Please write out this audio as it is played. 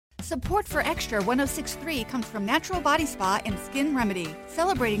Support for Extra 106.3 comes from Natural Body Spa and Skin Remedy,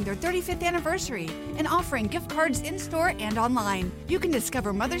 celebrating their 35th anniversary and offering gift cards in-store and online. You can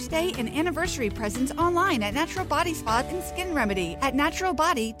discover Mother's Day and anniversary presents online at Natural Body Spa and Skin Remedy at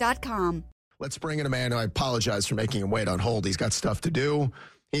naturalbody.com. Let's bring in a man who I apologize for making him wait on hold. He's got stuff to do.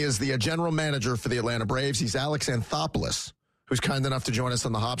 He is the general manager for the Atlanta Braves. He's Alex Anthopoulos, who's kind enough to join us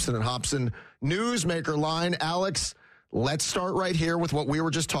on the Hobson and Hobson Newsmaker line. Alex, let's start right here with what we were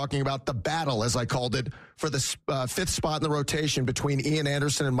just talking about, the battle, as I called it, for the fifth spot in the rotation between Ian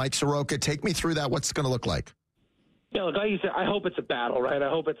Anderson and Mike Soroka. Take me through that. What's it going to look like? Yeah, look, I hope it's a battle, right? I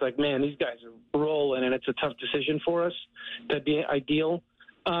hope it's like, man, these guys are rolling, and it's a tough decision for us. That'd be ideal.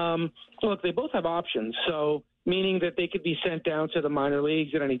 Look, they both have options, so meaning that they could be sent down to the minor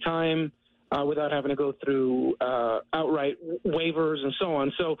leagues at any time without having to go through outright waivers and so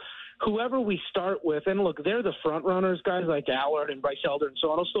on. So whoever we start with, and look, they're the front runners, guys like Allard and Bryce Elder and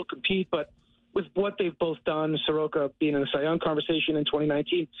so on will still compete, but with what they've both done, Soroka being in the Cy Young conversation in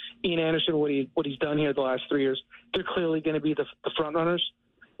 2019, Ian Anderson, what he's done here the last 3 years, they're clearly going to be the front runners.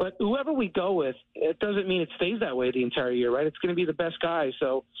 But whoever we go with, it doesn't mean it stays that way the entire year, right? It's going to be the best guy.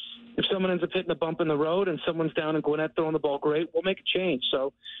 So if someone ends up hitting a bump in the road and someone's down in Gwinnett throwing the ball great, we'll make a change.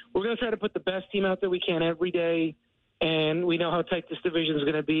 So we're going to try to put the best team out there we can every day, and we know how tight this division is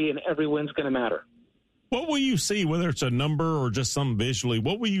going to be, and every win's going to matter. What will you see, whether it's a number or just some visually,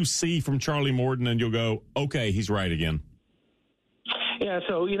 what will you see from Charlie Morton and you'll go, okay, he's right again? Yeah,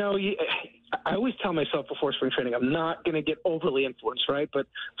 so, I always tell myself before spring training, I'm not going to get overly influenced, right? But,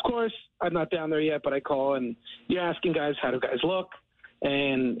 of course, I'm not down there yet, but I call, and you're asking guys, how do guys look?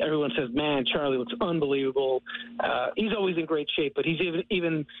 And everyone says, man, Charlie looks unbelievable. He's always in great shape, but he's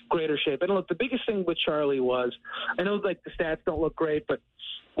even greater shape. And, look, the biggest thing with Charlie was, I know, like, the stats don't look great, but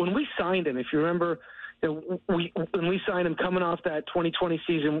when we signed him, if you remember, when we signed him coming off that 2020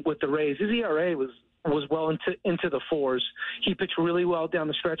 season with the Rays, his ERA was well into the fours. He pitched really well down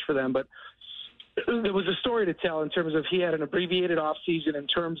the stretch for them, but there was a story to tell in terms of he had an abbreviated offseason in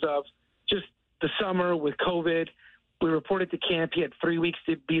terms of just the summer with COVID. We reported to camp. He had 3 weeks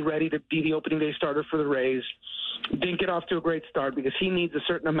to be ready to be the opening day starter for the Rays. Didn't get off to a great start because he needs a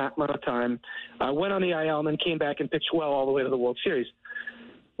certain amount of time. Went on the IL and then came back and pitched well all the way to the World Series.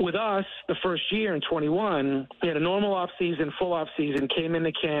 With us, the first year in 21, he had a normal offseason, full offseason, came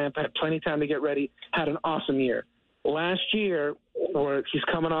into camp, had plenty of time to get ready, had an awesome year. Last year, where he's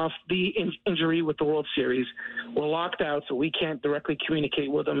coming off the injury with the World Series, we're locked out, so we can't directly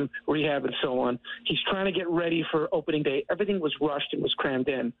communicate with him, rehab and so on. He's trying to get ready for opening day. Everything was rushed and was crammed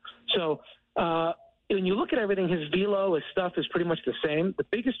in. So when you look at everything, his velo, his stuff is pretty much the same. The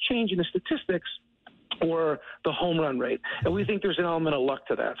biggest change in the statistics or the home run rate. And we think there's an element of luck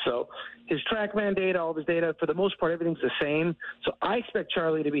to that. So his TrackMan data, all of his data, for the most part, everything's the same. So I expect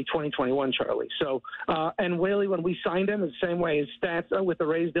Charlie to be 2021 Charlie. So, and really when we signed him, the same way his stats with the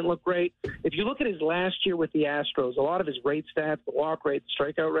Rays didn't look great. If you look at his last year with the Astros, a lot of his rate stats, the walk rate, the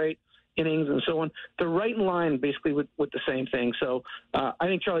strikeout rate, innings and so on, they're right in line basically with the same thing. So I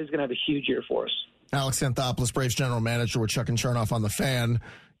think Charlie's going to have a huge year for us. Alex Anthopoulos, Braves general manager with Chuck and Chernoff on the Fan.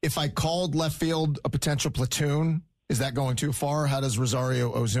 If I called left field a potential platoon, is that going too far? How does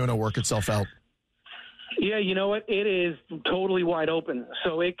Rosario Ozuna work itself out? Yeah, you know what? It is totally wide open.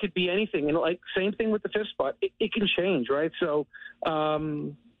 So it could be anything. And like same thing with the fifth spot. It can change, right? So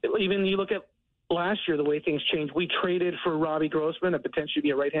even you look at last year, the way things changed. We traded for Robbie Grossman, a potentially be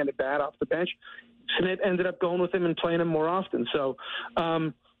a right-handed bat off the bench. Smith ended up going with him and playing him more often. So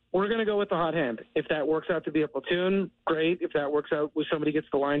we're going to go with the hot hand. If that works out to be a platoon, great. If that works out with somebody gets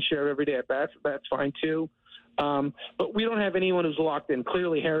the lion's share every day at bats, that's fine too. But we don't have anyone who's locked in.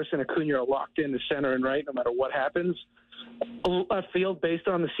 Clearly, Harrison and Acuna are locked in to center and right no matter what happens. Left field, based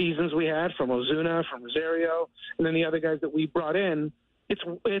on the seasons we had from Ozuna, from Rosario, and then the other guys that we brought in,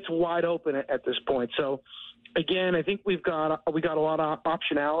 it's wide open at this point. So, again, I think we got a lot of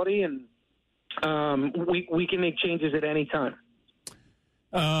optionality, and we can make changes at any time.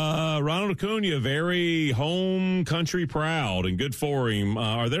 Ronald Acuna, very home country proud and good for him.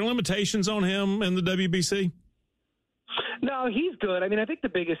 Are there limitations on him in the WBC? No, he's good. I mean, I think the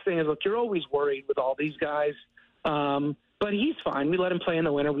biggest thing is, look, you're always worried with all these guys. But he's fine. We let him play in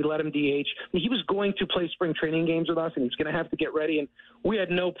the winter. We let him DH. I mean, he was going to play spring training games with us, and he's going to have to get ready. And we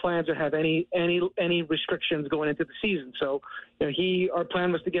had no plans to have any restrictions going into the season. So, our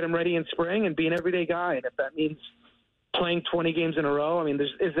plan was to get him ready in spring and be an everyday guy. And if that means playing 20 games in a row, I mean, there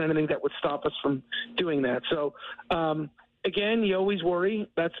isn't anything that would stop us from doing that. So, again, you always worry.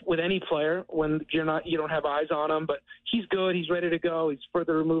 That's with any player when you don't have eyes on him. But he's good. He's ready to go. He's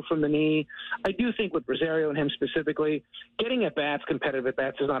further removed from the knee. I do think with Rosario and him specifically, getting at bats, competitive at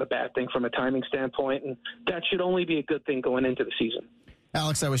bats, is not a bad thing from a timing standpoint, and that should only be a good thing going into the season.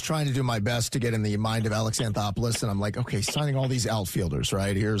 Alex, I was trying to do my best to get in the mind of Alex Anthopoulos, and I'm like, okay, signing all these outfielders,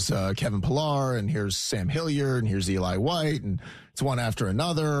 right? Here's Kevin Pillar, and here's Sam Hilliard, and here's Eli White, and it's one after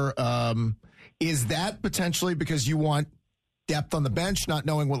another. Is that potentially because you want depth on the bench, not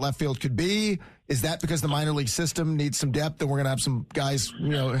knowing what left field could be? Is that because the minor league system needs some depth, and we're going to have some guys,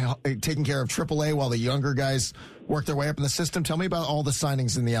 taking care of AAA while the younger guys work their way up in the system? Tell me about all the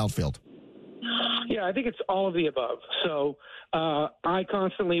signings in the outfield. Yeah, I think it's all of the above. So I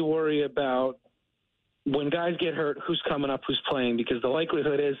constantly worry about when guys get hurt, who's coming up, who's playing, because the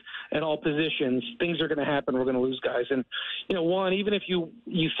likelihood is at all positions, things are going to happen. We're going to lose guys. And, one, even if you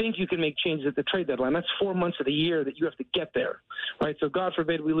think you can make changes at the trade deadline, that's 4 months of the year that you have to get there, right? So God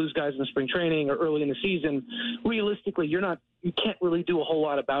forbid we lose guys in spring training or early in the season. Realistically, you can't really do a whole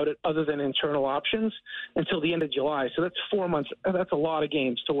lot about it other than internal options until the end of July. So that's 4 months. That's a lot of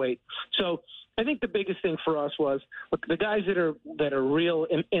games to wait. So I think the biggest thing for us was, look, the guys that are real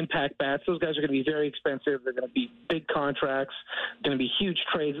impact bats, those guys are going to be very expensive. They're going to be big contracts, going to be huge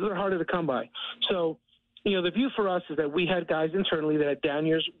trades. They're harder to come by. So, the view for us is that we had guys internally that had down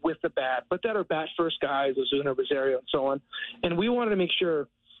years with the bat, but that are bat-first guys, Ozuna, Rosario, and so on. And we wanted to make sure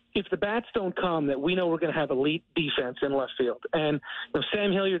if the bats don't come, that we know we're going to have elite defense in left field. And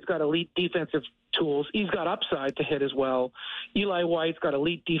Sam Hilliard's got elite defensive tools. He's got upside to hit as well. Eli White's got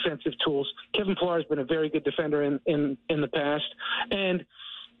elite defensive tools. Kevin Pillar's been a very good defender in the past. And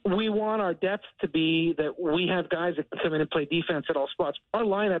we want our depth to be that we have guys that can come in and play defense at all spots. Our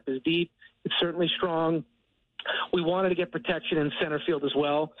lineup is deep. It's certainly strong. We wanted to get protection in center field as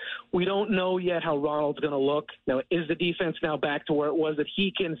well. We don't know yet how Ronald's going to look. Now, is the defense now back to where it was that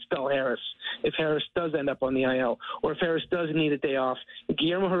he can spell Harris if Harris does end up on the IL, or if Harris does need a day off?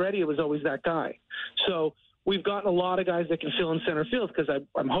 Guillermo Heredia was always that guy. So we've gotten a lot of guys that can fill in center field because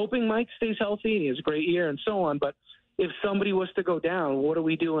I'm hoping Mike stays healthy and he has a great year and so on. But if somebody was to go down, what are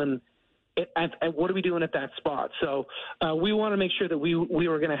we doing? What are we doing at that spot? So we want to make sure that we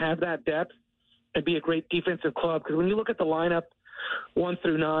were going to have that depth and be a great defensive club, because when you look at the lineup 1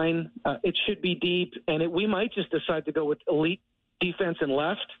 through 9, it should be deep, and we might just decide to go with elite defense in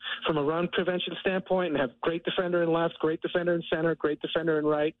left from a run prevention standpoint and have great defender in left, great defender in center, great defender in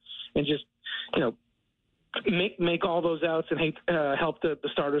right, and just make all those outs and help the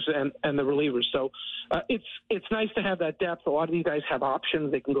starters and the relievers. So it's nice to have that depth. A lot of these guys have options.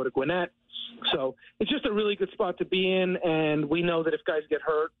 They can go to Gwinnett. So it's just a really good spot to be in, and we know that if guys get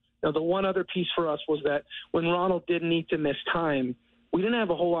hurt. Now, the one other piece for us was that when Ronald did need to miss time, we didn't have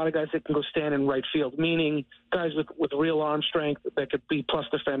a whole lot of guys that can go stand in right field, meaning guys with real arm strength that could be plus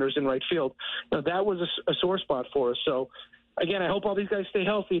defenders in right field. Now, that was a sore spot for us. So, again, I hope all these guys stay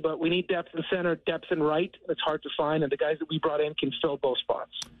healthy, but we need depth in center, depth in right. It's hard to find, and the guys that we brought in can fill both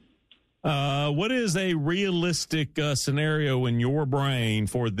spots. What is a realistic scenario in your brain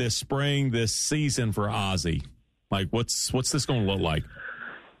for this spring, this season for Ozzie? Like, what's this going to look like?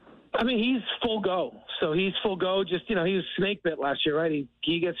 I mean, he's full go. So he's full go. Just, he was snake bit last year, right?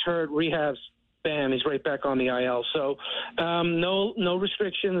 He gets hurt, rehabs, bam, he's right back on the IL. So no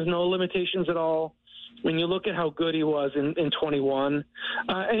restrictions, no limitations at all. When you look at how good he was in 21,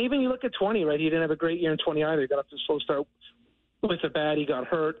 and even you look at 20, right? He didn't have a great year in 20 either. He got up to a slow start with the bat. He got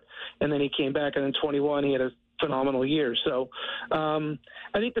hurt, and then he came back. And in 21, he had a phenomenal year. So I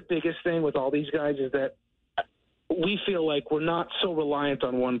think the biggest thing with all these guys is that we feel like we're not so reliant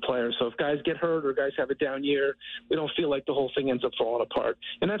on one player. So if guys get hurt or guys have a down year, we don't feel like the whole thing ends up falling apart.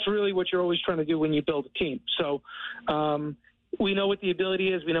 And that's really what you're always trying to do when you build a team. So we know what the ability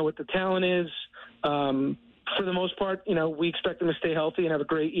is. We know what the talent is. For the most part, we expect him to stay healthy and have a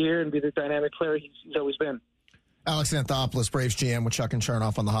great year and be the dynamic player he's always been. Alex Anthopoulos, Braves GM with Chuck and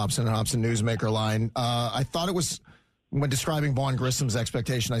Chernoff on the Hobson and Hobson Newsmaker line. I thought it was, when describing Vaughn Grissom's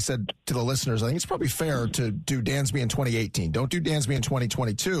expectation, I said to the listeners, I think it's probably fair to do Dansby in 2018. Don't do Dansby in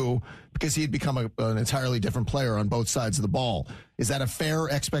 2022 because he'd become an entirely different player on both sides of the ball. Is that a fair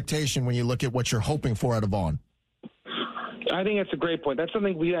expectation when you look at what you're hoping for out of Vaughn? I think that's a great point. That's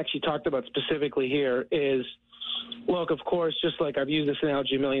something we actually talked about specifically here is, look, of course, just like I've used this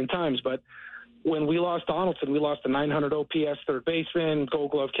analogy a million times, but when we lost Donaldson, we lost a 900 OPS third baseman,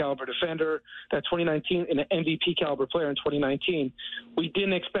 Gold Glove caliber defender, that 2019, an MVP caliber player in 2019. We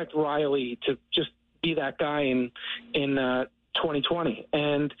didn't expect Riley to just be that guy in 2020,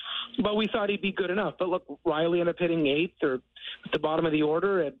 but we thought he'd be good enough. But look, Riley ended up hitting 8th or at the bottom of the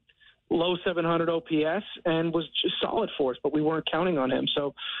order, and low 700 OPS and was just solid for us, but we weren't counting on him.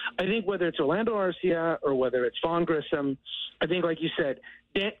 So I think whether it's Orlando Arcia or whether it's Vaughn Grissom, I think, like you said,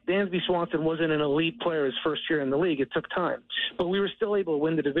 Dansby Swanson wasn't an elite player his first year in the league. It took time. But we were still able to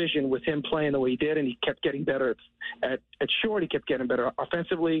win the division with him playing the way he did, and he kept getting better at short. He kept getting better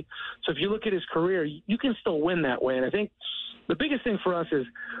offensively. So if you look at his career, you can still win that way. And I think the biggest thing for us is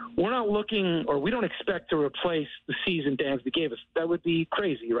we're not looking, or we don't expect to replace the season Dansby gave us. That would be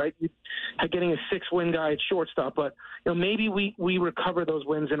crazy, right? Getting a 6-win guy at shortstop, but maybe we recover those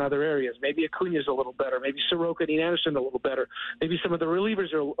wins in other areas. Maybe Acuna's a little better. Maybe Soroka and Anderson a little better. Maybe some of the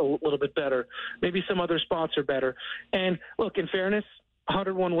relievers are a little bit better. Maybe some other spots are better. And look, in fairness,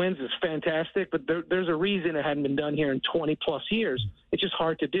 101 wins is fantastic, but there's a reason it hadn't been done here in 20-plus years. It's just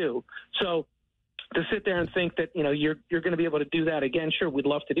hard to do. So to sit there and think that, you're going to be able to do that again, sure, we'd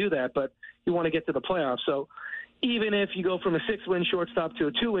love to do that, but you want to get to the playoffs. So even if you go from a 6-win shortstop to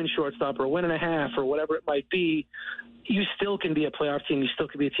a 2-win shortstop or a 1.5 or whatever it might be, you still can be a playoff team. You still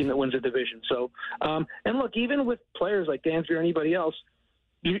can be a team that wins a division. So, and look, even with players like Dansby or anybody else,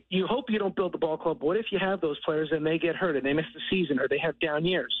 you hope you don't build the ball club. What if you have those players and they get hurt and they miss the season or they have down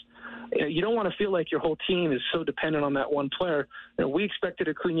years? You don't want to feel like your whole team is so dependent on that one player. We expected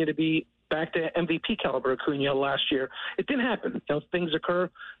Acuna to be back to MVP caliber Acuna last year. It didn't happen. Things occur,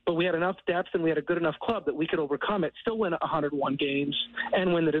 but we had enough depth and we had a good enough club that we could overcome it, still win 101 games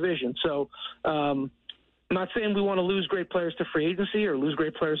and win the division. So I'm not saying we want to lose great players to free agency or lose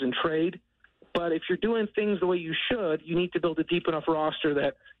great players in trade, but if you're doing things the way you should, you need to build a deep enough roster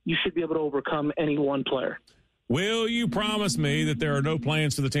that you should be able to overcome any one player. Will you promise me that there are no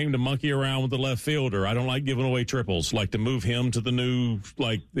plans for the team to monkey around with the left fielder? I don't like giving away triples, like to move him to the new,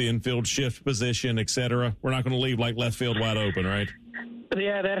 the infield shift position, et cetera. We're not going to leave left field wide open, right?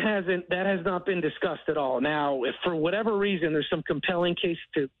 Yeah, that has not been discussed at all. Now, if for whatever reason there's some compelling case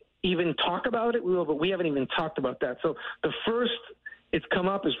to even talk about it, we will, but we haven't even talked about that. So the first it's come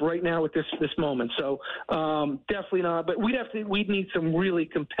up is right now at this moment. So definitely not. But we'd need some really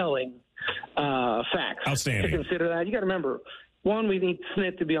compelling facts Outstanding. to consider that. You got to remember, one, we need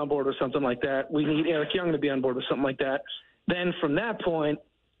Snit to be on board with something like that. We need Eric Young to be on board with something like that. Then from that point,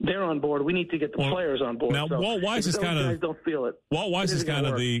 they're on board. We need to get the players on board. Now, so Walt Weiss is kind of don't feel it. Walt Weiss is kind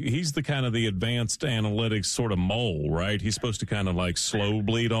of the advanced analytics sort of mole, right? He's supposed to kind of slow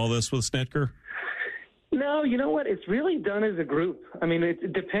bleed all this with Snitker. No, you know what? It's really done as a group. I mean,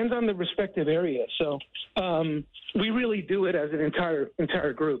 it depends on the respective area. So we really do it as an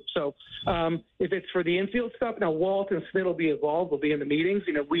entire group. So if it's for the infield stuff, now Walt and Snit will be involved. We'll be in the meetings.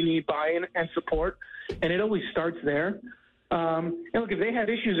 We need buy-in and support, and it always starts there. And look, if they have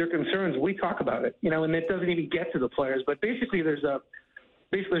issues or concerns, we talk about it. And it doesn't even get to the players. But basically, there's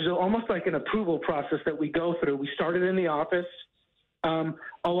almost like an approval process that we go through. We started in the office.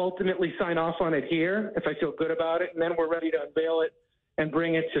 I'll ultimately sign off on it here if I feel good about it, and then we're ready to unveil it and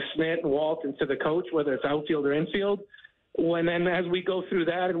bring it to Snit and Walt and to the coach, whether it's outfield or infield. Then as we go through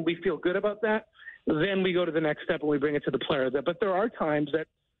that and we feel good about that, then we go to the next step and we bring it to the player. But there are times that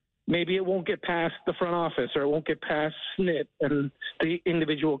maybe it won't get past the front office or it won't get past Snit and the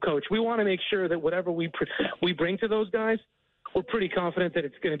individual coach. We want to make sure that whatever we bring to those guys, we're pretty confident that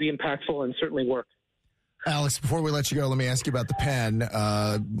it's going to be impactful and certainly work. Alex, before we let you go, let me ask you about the pen.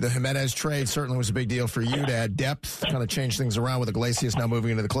 The Jimenez trade certainly was a big deal for you to add depth, kind of change things around with Iglesias now moving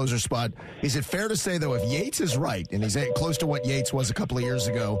into the closer spot. Is it fair to say, though, if Yates is right, and he's close to what Yates was a couple of years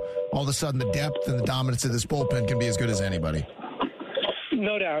ago, all of a sudden the depth and the dominance of this bullpen can be as good as anybody?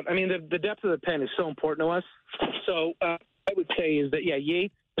 No doubt. I mean, the depth of the pen is so important to us. So I would say is that,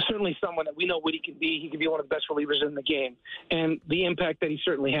 Yates is certainly someone that we know what he can be. He can be one of the best relievers in the game. And the impact that he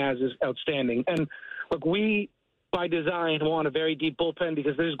certainly has is outstanding. And look, we, by design, want a very deep bullpen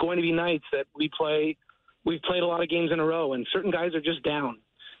because there's going to be nights that we've played a lot of games in a row, and certain guys are just down.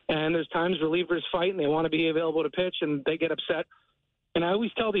 And there's times relievers fight, and they want to be available to pitch, and they get upset. And I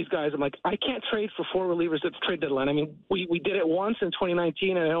always tell these guys, I'm like, I can't trade for 4 relievers at the trade deadline. I mean, we did it once in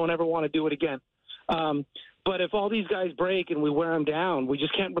 2019, and I don't ever want to do it again. But if all these guys break and we wear them down, we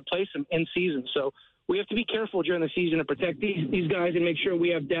just can't replace them in season. So we have to be careful during the season to protect these guys and make sure we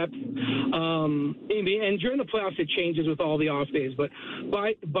have depth. And during the playoffs, it changes with all the off days. But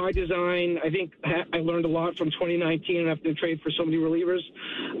by design, I think I learned a lot from 2019 after the trade for so many relievers.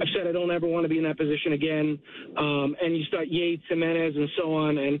 I've said I don't ever want to be in that position again. And you start Yates, Jimenez, and so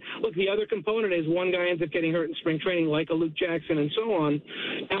on. And look, the other component is one guy ends up getting hurt in spring training, like a Luke Jackson and so on.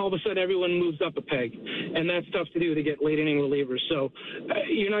 And all of a sudden, everyone moves up a peg. And that's tough to do to get late inning relievers. So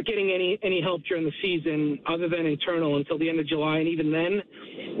you're not getting any help during the season. season other than internal until the end of July. And even then,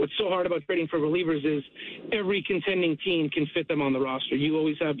 what's so hard about trading for relievers is every contending team can fit them on the roster. You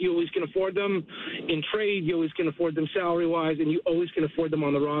always can afford them in trade. You always can afford them salary-wise, and you always can afford them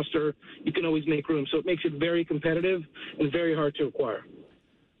on the roster. You can always make room. So it makes it very competitive and very hard to acquire.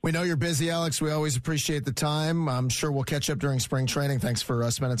 We know you're busy, Alex. We always appreciate the time. I'm sure we'll catch up during spring training. Thanks for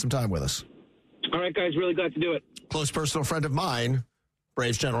spending some time with us. All right, guys. Really glad to do it. Close personal friend of mine,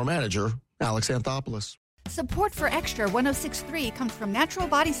 Braves general manager, Alex Anthopoulos. Support for Extra 106.3 comes from Natural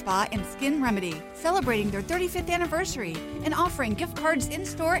Body Spa and Skin Remedy, celebrating their 35th anniversary and offering gift cards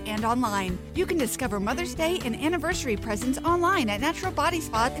in-store and online. You can discover Mother's Day and anniversary presents online at Natural Body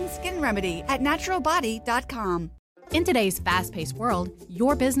Spa and Skin Remedy at naturalbody.com. In today's fast-paced world,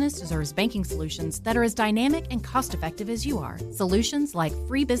 your business deserves banking solutions that are as dynamic and cost-effective as you are. Solutions like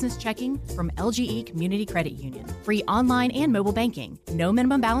free business checking from LGE Community Credit Union, free online and mobile banking, no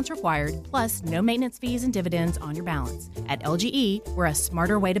minimum balance required, plus no maintenance fees and dividends on your balance. At LGE, we're a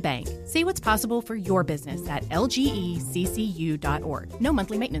smarter way to bank. See what's possible for your business at lgeccu.org. No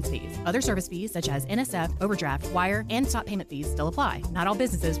monthly maintenance fees. Other service fees such as NSF, overdraft, wire, and stop payment fees still apply. Not all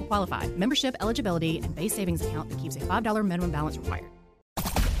businesses will qualify. Membership eligibility and base savings account that keeps a $5 minimum balance required.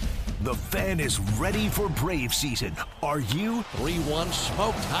 The Fan is ready for Brave season. Are you? 3-1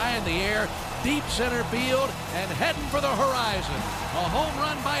 smoked high in the air, deep center field, and heading for the horizon. A home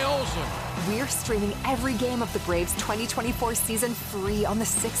run by Olsen. We're streaming every game of the Braves 2024 season free on the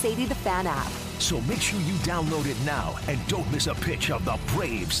 680 The Fan app. So make sure you download it now and don't miss a pitch of the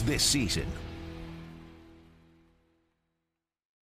Braves this season.